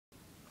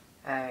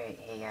Alright,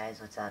 hey guys,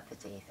 what's up?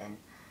 It's Ethan.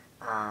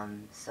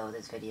 So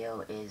this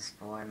video is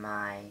for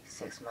my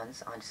 6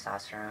 months on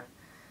testosterone.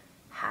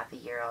 Half a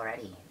year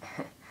already.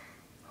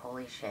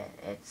 Holy shit,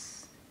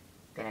 it's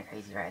been a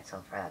crazy ride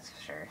so far, that's for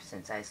sure.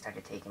 Since I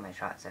started taking my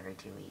shots every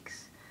 2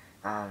 weeks.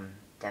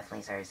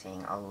 Definitely started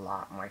seeing a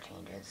lot more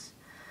changes.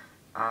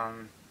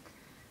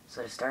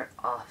 So to start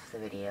off the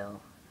video,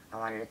 I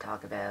wanted to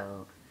talk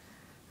about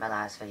my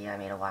last video I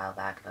made a while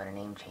back about a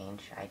name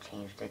change. I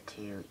changed it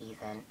to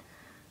Ethan.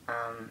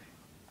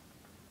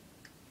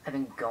 I've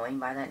been going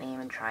by that name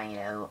and trying it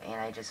out, and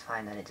I just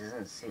find that it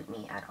doesn't suit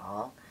me at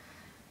all.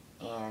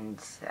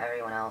 And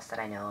everyone else that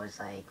I know is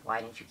like, why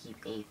didn't you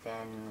keep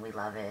Ethan? We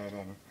love it.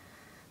 And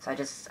so I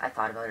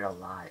thought about it a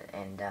lot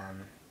and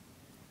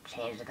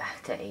changed it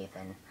back to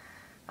Ethan.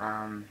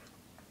 I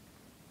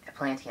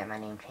plan to get my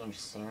name changed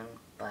soon,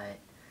 but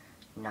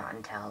not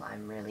until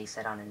I'm really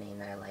set on a name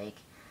that I like.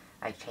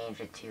 I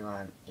changed it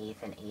to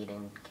Ethan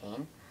Aiden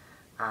Kane.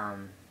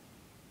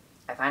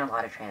 I find a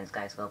lot of trans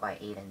guys go by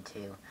Aiden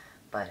too,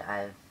 but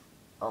I've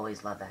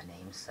always loved that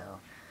name, so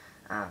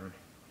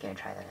gonna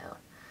try that out.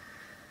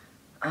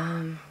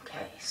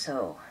 Okay,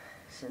 so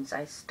since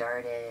I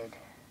started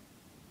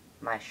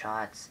my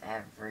shots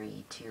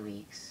every 2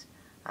 weeks,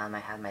 I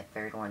had my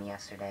third one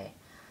yesterday.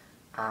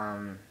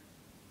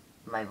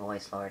 My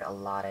voice lowered a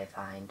lot, I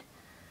find.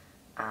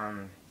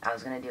 I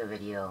was gonna do a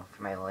video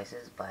for my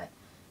voices, but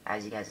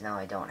as you guys know,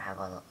 I don't have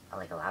a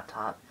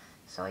laptop,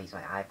 so I use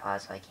my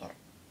iPod, so I can't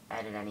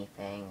edit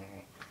anything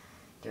or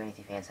do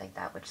anything fancy like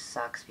that, which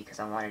sucks because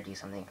I want to do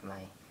something for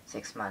my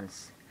 6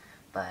 months,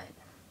 but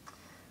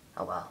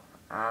oh well.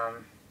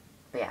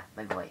 But yeah,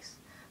 my voice.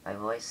 My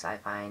voice, I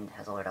find,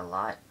 has lowered a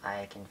lot.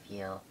 I can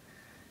feel,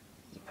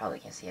 you probably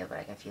can't see it, but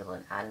I can feel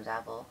an Adam's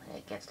apple, and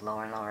it gets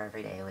lower and lower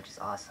every day, which is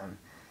awesome.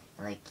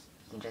 And like,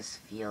 you can just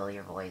feel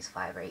your voice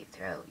vibrate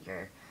throughout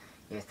your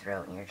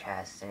throat and your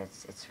chest, and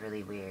it's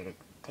really weird. It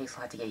takes a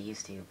lot to get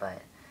used to,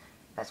 but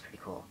that's pretty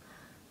cool.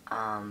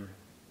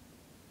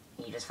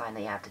 You just find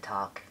that you have to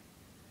talk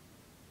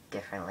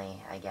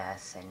differently, I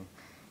guess, and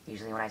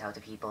usually when I talk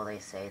to people, they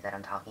say that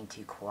I'm talking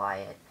too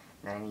quiet,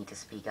 and that I need to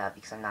speak up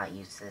because I'm not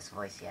used to this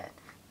voice yet,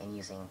 and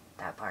using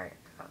that part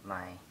of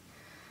my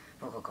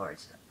vocal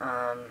cords.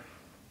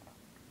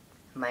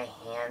 My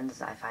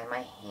hands, I find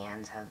my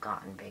hands have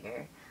gotten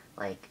bigger,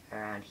 like,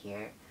 around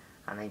here.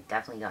 They've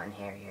definitely gotten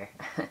hairier.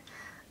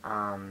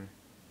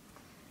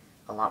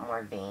 A lot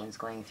more veins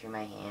going through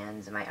my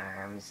hands and my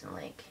arms, and,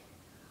 like,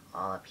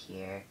 all up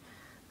here.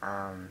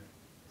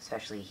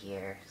 Especially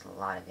here, there's a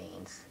lot of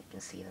veins. You can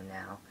see them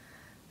now.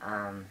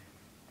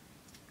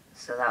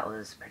 So that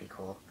was pretty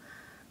cool.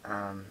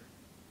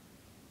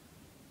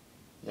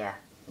 Yeah,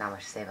 not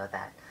much to say about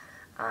that.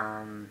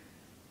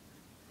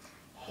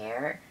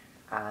 Hair,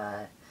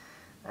 I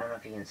don't know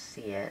if you can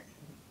see it,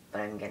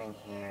 but I'm getting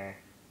hair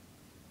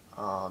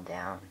all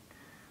down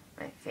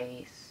my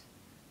face,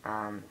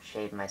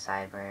 shaved my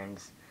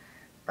sideburns,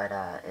 but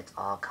it's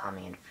all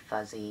coming in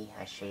fuzzy.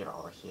 I shave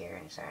all here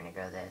and it's starting to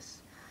grow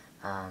this.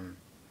 I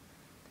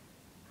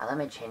let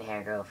my chin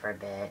hair grow for a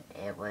bit.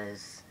 It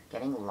was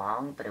getting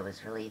long, but it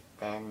was really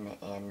thin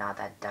and not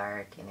that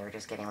dark, and they were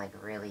just getting like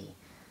really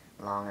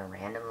long and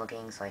random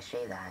looking, so I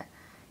shaved that.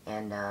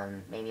 And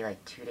maybe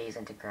like 2 days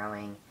into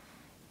growing,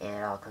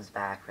 it all comes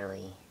back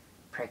really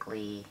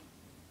prickly,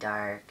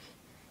 dark,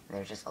 and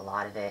there's just a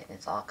lot of it, and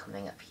it's all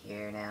coming up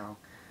here now.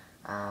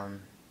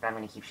 But I'm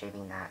going to keep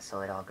shaving that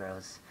so it all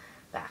grows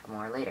back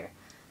more later.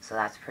 So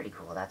that's pretty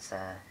cool. That's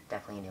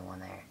definitely a new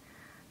one there.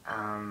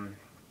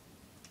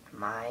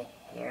 My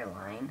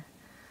hairline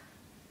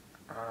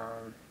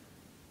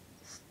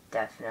is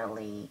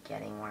definitely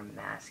getting more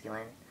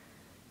masculine.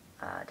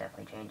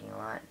 Definitely changing a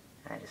lot.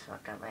 I just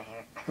fucked up my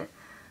hair.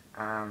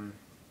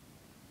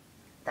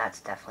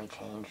 That's definitely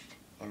changed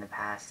in the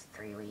past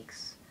 3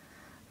 weeks.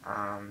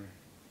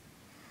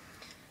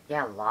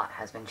 Yeah, a lot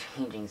has been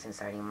changing since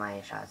starting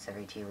my shots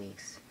every 2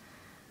 weeks.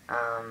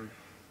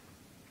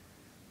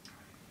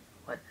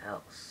 What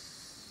else?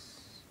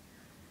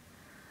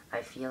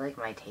 I feel like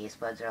my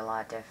taste buds are a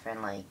lot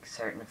different, like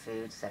certain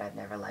foods that I've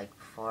never liked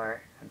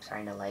before. I'm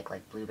starting to like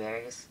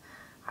blueberries.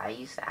 I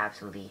used to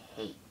absolutely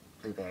hate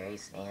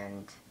blueberries,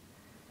 and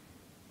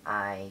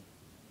I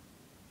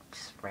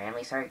just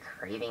randomly started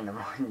craving them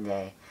one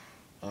day,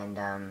 and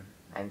I'm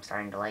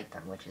starting to like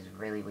them, which is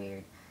really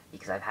weird,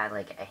 because I've had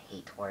like a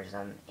hate towards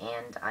them,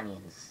 and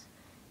onions.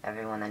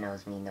 Everyone that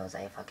knows me knows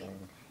I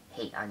fucking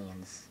hate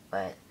onions,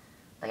 but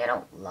like I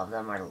don't love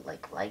them or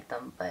like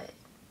them, but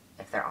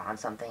if they're on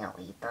something, I'll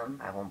eat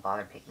them. I won't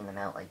bother picking them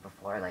out like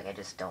before. Like, I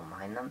just don't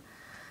mind them.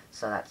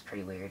 So that's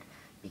pretty weird,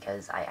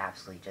 because I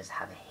absolutely just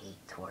have a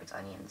hate towards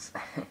onions.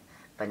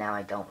 But now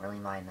I don't really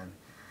mind them.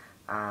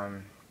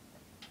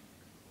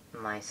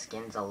 My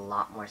skin's a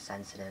lot more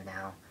sensitive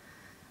now.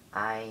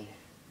 I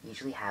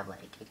usually have,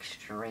 like,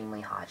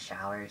 extremely hot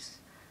showers.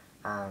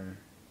 And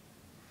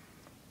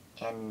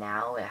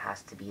now it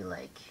has to be,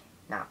 like,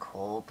 not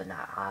cold, but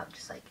not hot.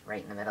 Just, like,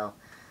 right in the middle.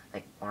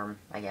 Like, warm,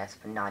 I guess,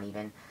 but not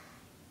even.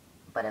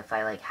 But if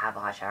I, like, have a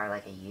hot shower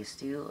like I used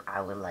to,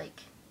 I would,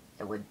 like,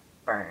 it would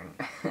burn.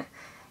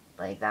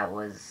 Like, that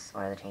was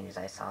one of the changes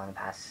I saw in the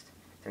past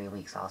 3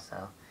 weeks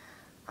also.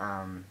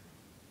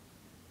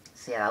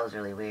 So yeah, that was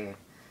really weird.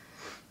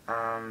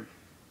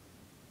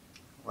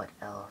 What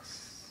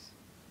else?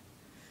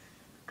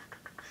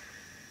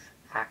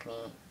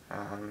 Acne.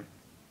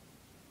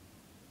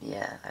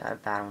 Yeah, I got a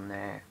bad one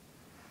there.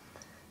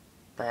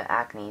 But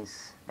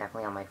acne's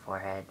definitely on my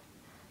forehead.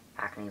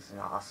 Acne's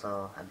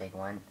also a big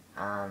one.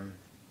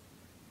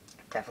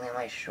 Definitely on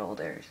my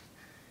shoulders,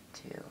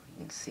 too. You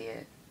can see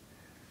it.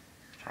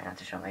 Try not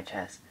to show my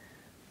chest,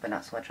 but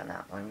not so much on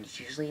that one. It's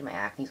usually, my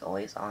acne's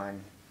always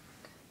on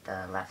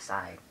the left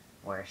side.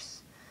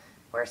 Worse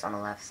on the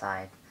left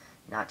side.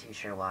 Not too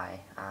sure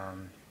why.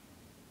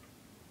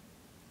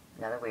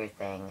 Another weird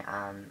thing,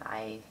 I'm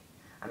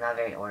not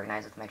very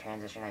organized with my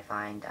transition. I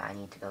find I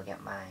need to go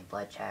get my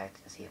blood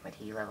checked and see if my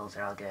T levels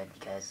are all good,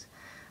 because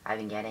I've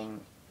been getting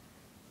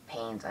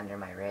pains under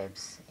my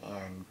ribs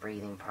and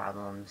breathing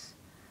problems.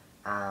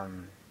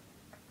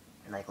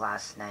 Like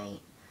last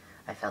night,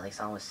 I felt like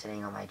someone was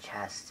sitting on my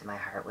chest and my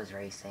heart was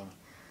racing.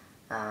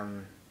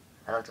 I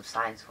looked up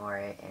signs for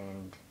it,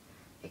 and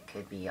it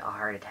could be a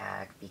heart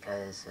attack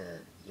because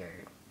your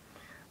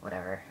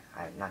whatever.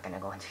 I'm not gonna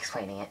go into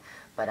explaining it,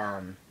 but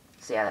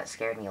so yeah, that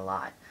scared me a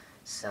lot.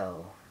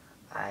 So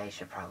I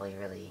should probably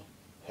really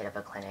hit up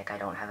a clinic. I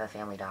don't have a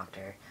family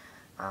doctor,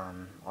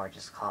 or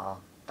just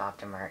call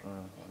Dr.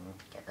 Martin and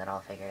get that all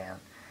figured out.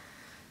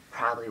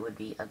 Probably would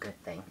be a good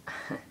thing.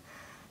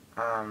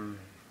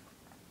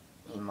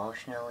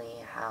 Emotionally,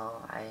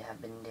 how I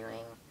have been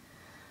doing,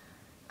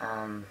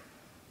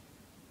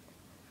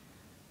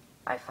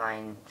 I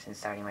find since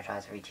starting my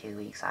trials every 2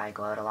 weeks, I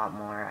go out a lot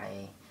more.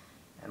 I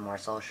am more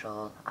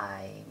social.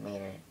 I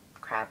made a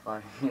crap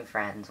load of new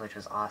friends, which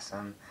was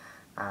awesome.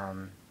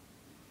 I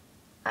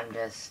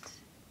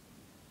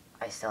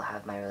still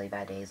have my really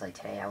bad days. Like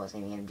today, I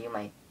wasn't even going to do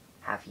my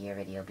half-year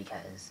video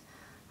because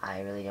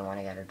I really didn't want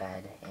to go to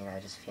bed, and I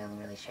was just feeling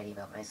really shitty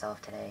about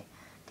myself today.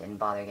 Didn't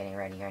bother getting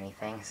ready or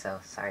anything, so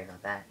sorry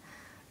about that.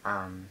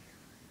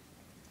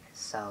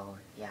 So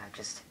yeah,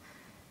 just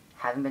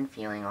haven't been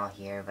feeling all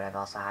here, but I've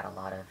also had a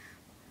lot of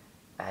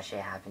bad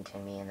shit happen to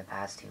me in the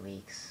past 2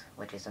 weeks,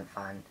 which isn't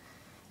fun,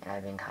 and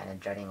I've been kind of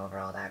dreading over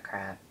all that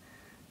crap,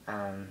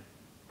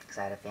 because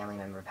I had a family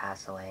member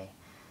pass away,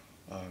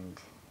 and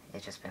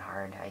it's just been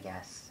hard, I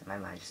guess. My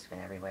mind's just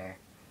been everywhere.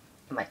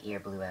 My ear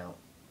blew out,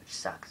 which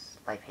sucks.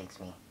 Life hates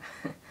me.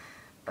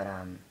 But,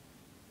 and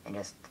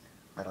just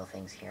little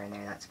things here and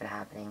there that's been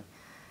happening.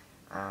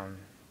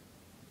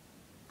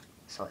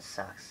 So it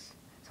sucks.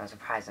 So I'm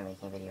surprised I'm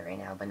making a video right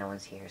now, but no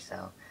one's here,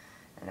 so,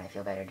 and I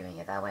feel better doing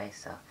it that way,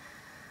 so,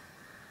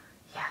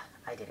 yeah,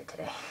 I did it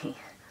today.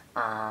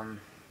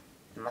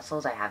 The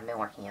muscles I haven't been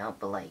working out,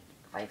 but, like,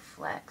 if I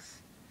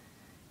flex,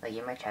 like,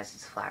 in my chest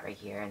it's flat right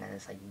here, and then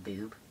it's, like,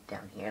 boob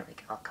down here,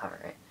 like, I'll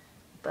cover it,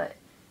 but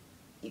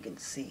you can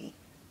see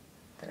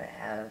that I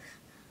have,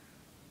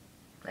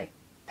 like,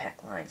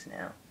 pec lines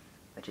now,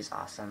 which is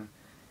awesome,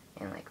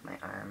 and, like, my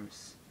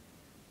arms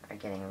are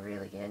getting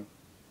really good.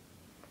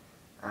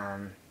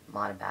 A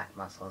lot of back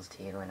muscles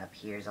too, and up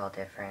here is all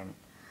different.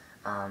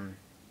 I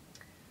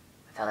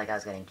felt like I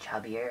was getting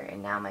chubbier,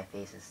 and now my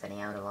face is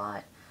thinning out a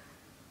lot,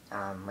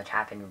 which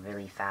happened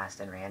really fast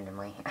and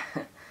randomly.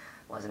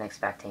 Wasn't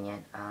expecting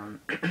it. I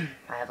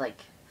have like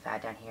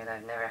fat down here that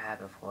I've never had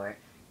before.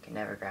 Could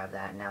never grab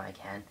that, and now I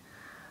can.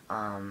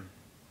 I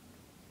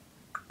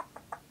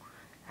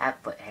have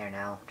foot hair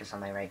now, just on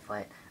my right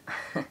foot,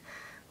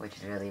 which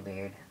is really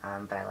weird,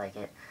 but I like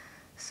it.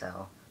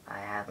 So I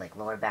have like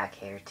lower back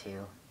hair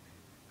too.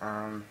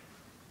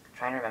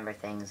 Trying to remember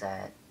things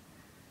that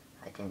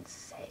I didn't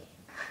say.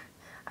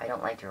 I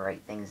don't like to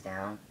write things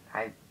down.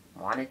 I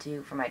wanted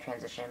to for my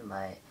transition,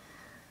 but,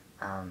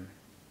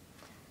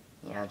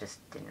 you know, just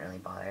didn't really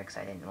bother because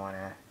I didn't want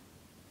to,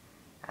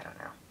 I don't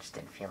know, just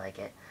didn't feel like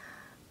it.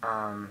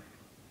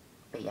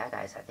 But yeah,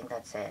 guys, I think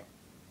that's it.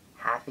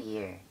 Half a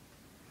year.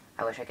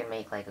 I wish I could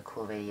make, like, a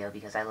cool video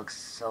because I look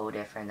so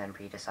different than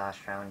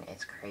pre-testosterone.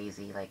 It's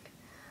crazy. Like,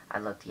 I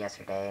looked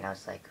yesterday and I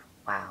was like,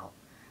 wow.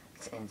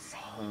 It's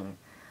insane.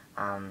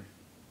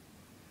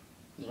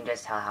 You can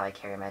just tell how I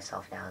carry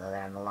myself now, though,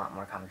 that I'm a lot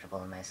more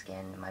comfortable in my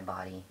skin and my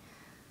body.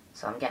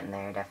 So I'm getting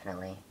there,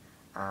 definitely.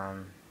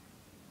 Oh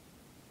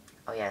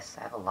yes,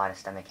 I have a lot of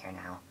stomach hair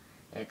now.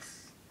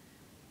 It's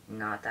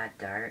not that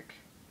dark,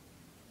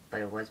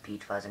 but it was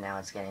peach fuzz, and now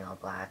it's getting all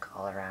black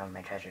all around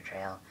my treasure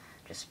trail,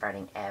 just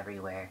spreading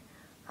everywhere.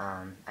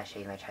 I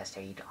shaved my chest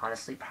hair. You'd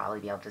honestly probably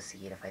be able to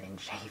see it if I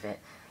didn't shave it.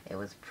 It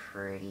was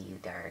pretty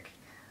dark.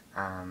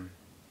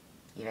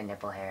 Even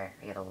nipple hair.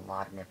 I get a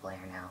lot of nipple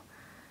hair now.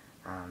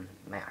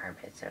 My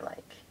armpits are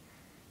like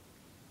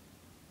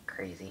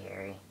crazy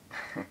hairy.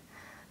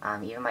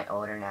 Even my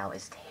odor now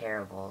is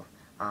terrible.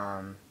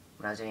 When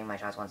I was doing my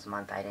shots once a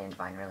month, I didn't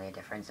find really a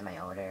difference in my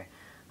odor.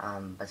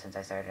 But since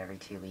I started every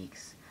 2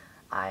 weeks,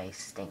 I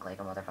stink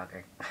like a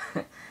motherfucker.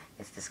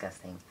 It's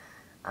disgusting.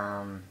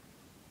 I'm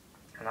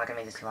not gonna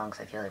make this too long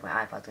because I feel like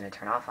my iPod's gonna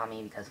turn off on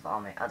me because of all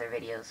my other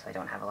videos, so I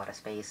don't have a lot of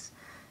space.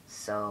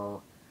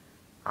 So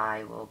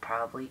I will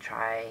probably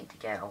try to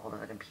get a hold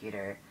of a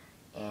computer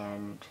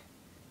and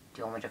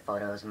do a bunch of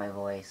photos of my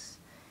voice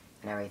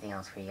and everything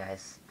else for you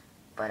guys.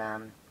 But,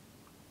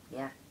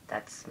 yeah,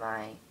 that's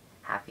my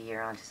half a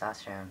year on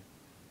testosterone.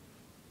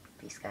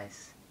 Peace,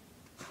 guys.